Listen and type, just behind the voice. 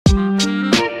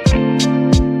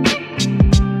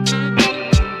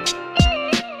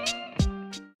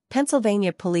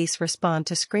Pennsylvania police respond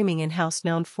to screaming in house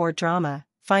known for drama,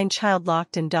 find child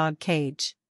locked in dog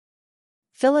cage.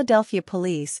 Philadelphia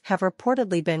police have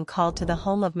reportedly been called to the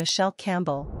home of Michelle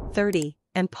Campbell, 30,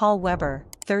 and Paul Weber,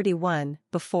 31,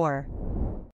 before.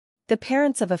 The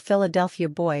parents of a Philadelphia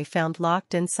boy found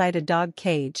locked inside a dog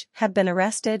cage had been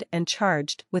arrested and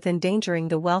charged with endangering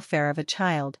the welfare of a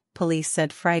child, police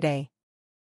said Friday.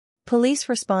 Police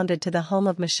responded to the home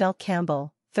of Michelle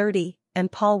Campbell, 30,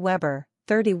 and Paul Weber,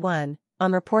 31,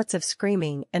 on reports of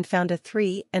screaming and found a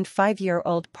 3- and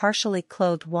 5-year-old partially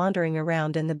clothed wandering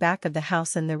around in the back of the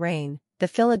house in the rain, the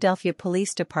Philadelphia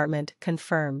Police Department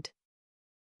confirmed.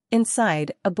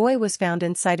 Inside, a boy was found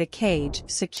inside a cage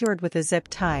secured with a zip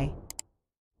tie.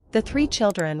 The 3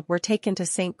 children were taken to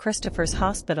St. Christopher's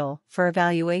Hospital for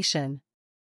evaluation.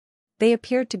 They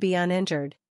appeared to be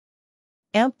uninjured.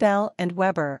 Campbell and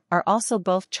Weber are also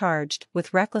both charged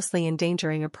with recklessly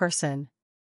endangering a person.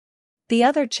 The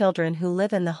other children who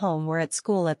live in the home were at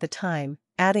school at the time,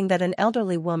 adding that an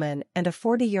elderly woman and a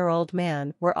 40-year-old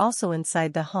man were also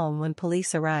inside the home when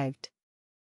police arrived.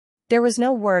 There was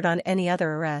no word on any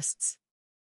other arrests.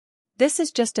 "This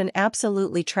is just an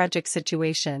absolutely tragic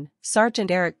situation," Sergeant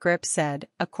Eric Grip said,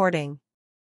 according.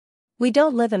 "We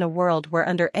don't live in a world where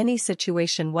under any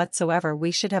situation whatsoever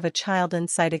we should have a child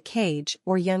inside a cage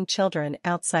or young children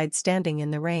outside standing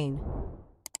in the rain."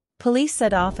 Police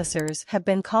said officers have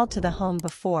been called to the home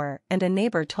before and a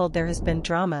neighbor told there has been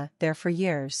drama there for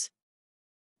years.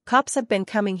 "Cops have been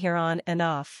coming here on and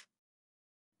off.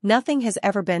 Nothing has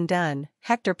ever been done,"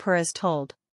 Hector Perez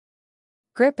told.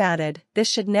 Grip added, "This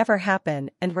should never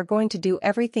happen and we're going to do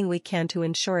everything we can to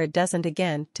ensure it doesn't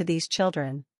again to these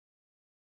children."